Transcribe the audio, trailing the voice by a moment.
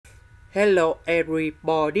Hello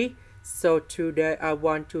everybody. So today I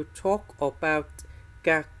want to talk about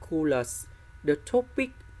calculus. The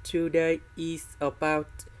topic today is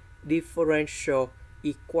about differential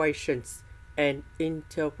equations and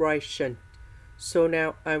integration. So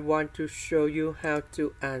now I want to show you how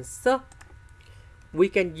to answer. We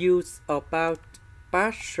can use about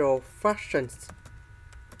partial fractions.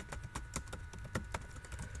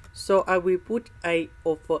 So I will put a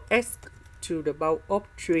over s to the power of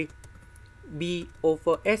 3, b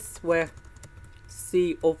over s squared,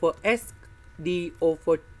 c over s, d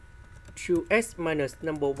over 2s minus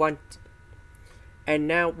number 1. And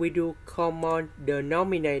now we do common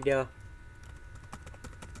denominator.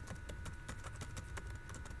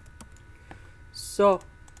 So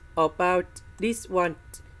about this one,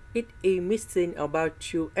 it is missing about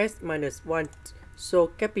 2s minus 1. So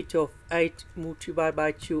capital 8 multiplied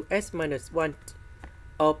by 2s minus 1.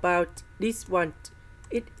 About this one,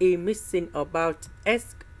 it is missing about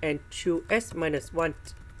s and 2s minus 1.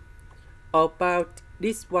 About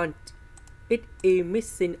this one, it is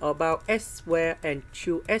missing about s squared and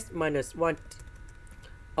 2s minus 1.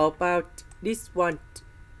 About this one,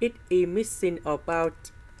 it is missing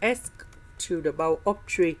about s to the power of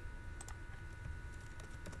 3.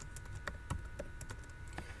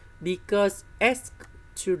 Because s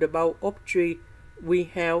to the power of 3, we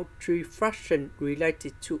have 3 fractions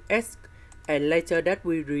related to s, and later that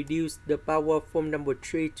we reduce the power from number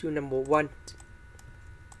 3 to number 1.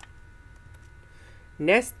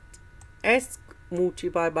 Next, s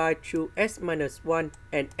multiplied by 2s minus 1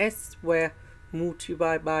 and s squared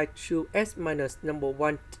multiplied by 2s minus number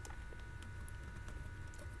 1.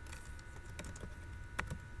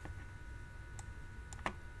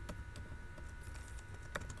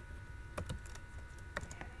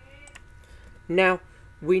 Now,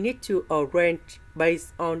 we need to arrange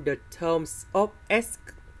based on the terms of s.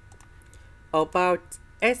 About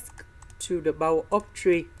s to the power of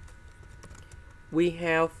 3, we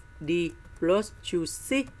have d plus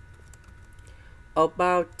 2c.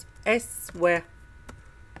 About s squared,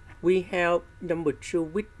 we have number 2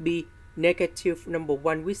 with b, negative number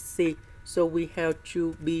 1 with c, so we have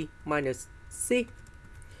 2b minus c.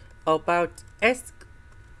 About s,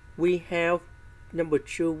 we have number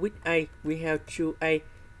 2 with a, we have 2a,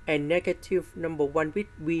 and negative number 1 with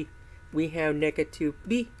b, we have negative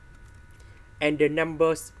b. And the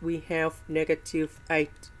numbers, we have negative 8.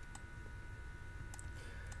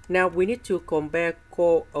 Now we need to compare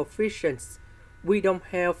coefficients. We don't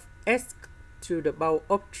have s to the power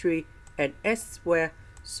of 3 and s squared,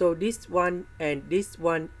 so this one and this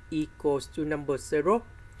one equals to number 0.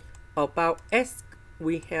 About s,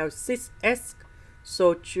 we have 6s,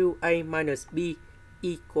 so 2a minus b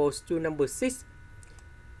equals to number 6.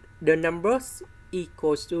 The numbers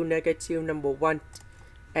equals to negative number 1.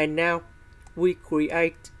 And now we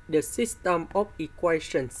create the system of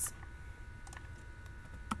equations.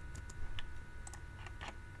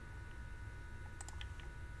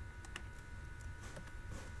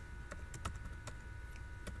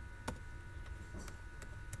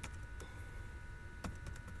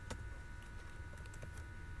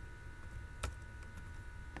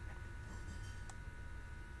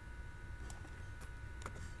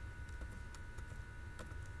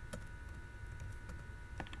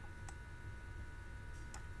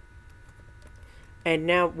 And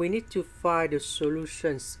now we need to find the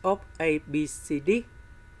solutions of A, B, C, D.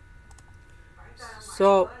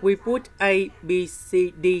 So we put A, B,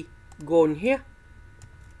 C, D gone here.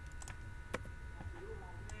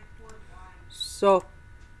 So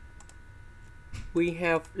we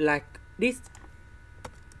have like this.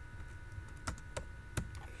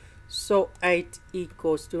 So 8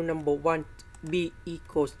 equals to number 1, B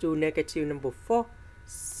equals to negative number 4,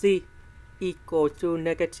 C equals to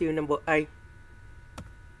negative number 8.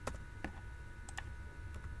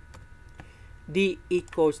 D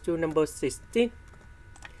equals to number 16.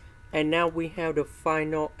 And now we have the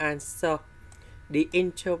final answer. The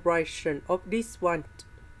integration of this one,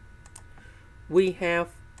 we have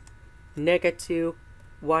negative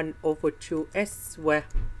 1 over 2s squared.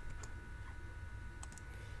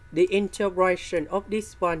 The integration of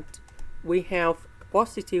this one, we have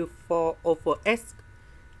positive 4 over s.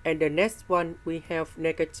 And the next one, we have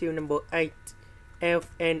negative number 8.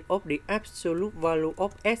 Ln of the absolute value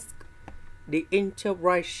of s. The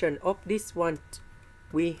integration of this one,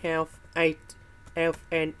 we have 8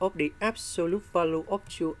 Ln of the absolute value of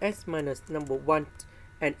 2s minus number 1,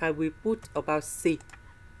 and I will put about c.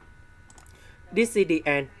 This is the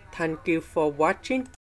end. Thank you for watching.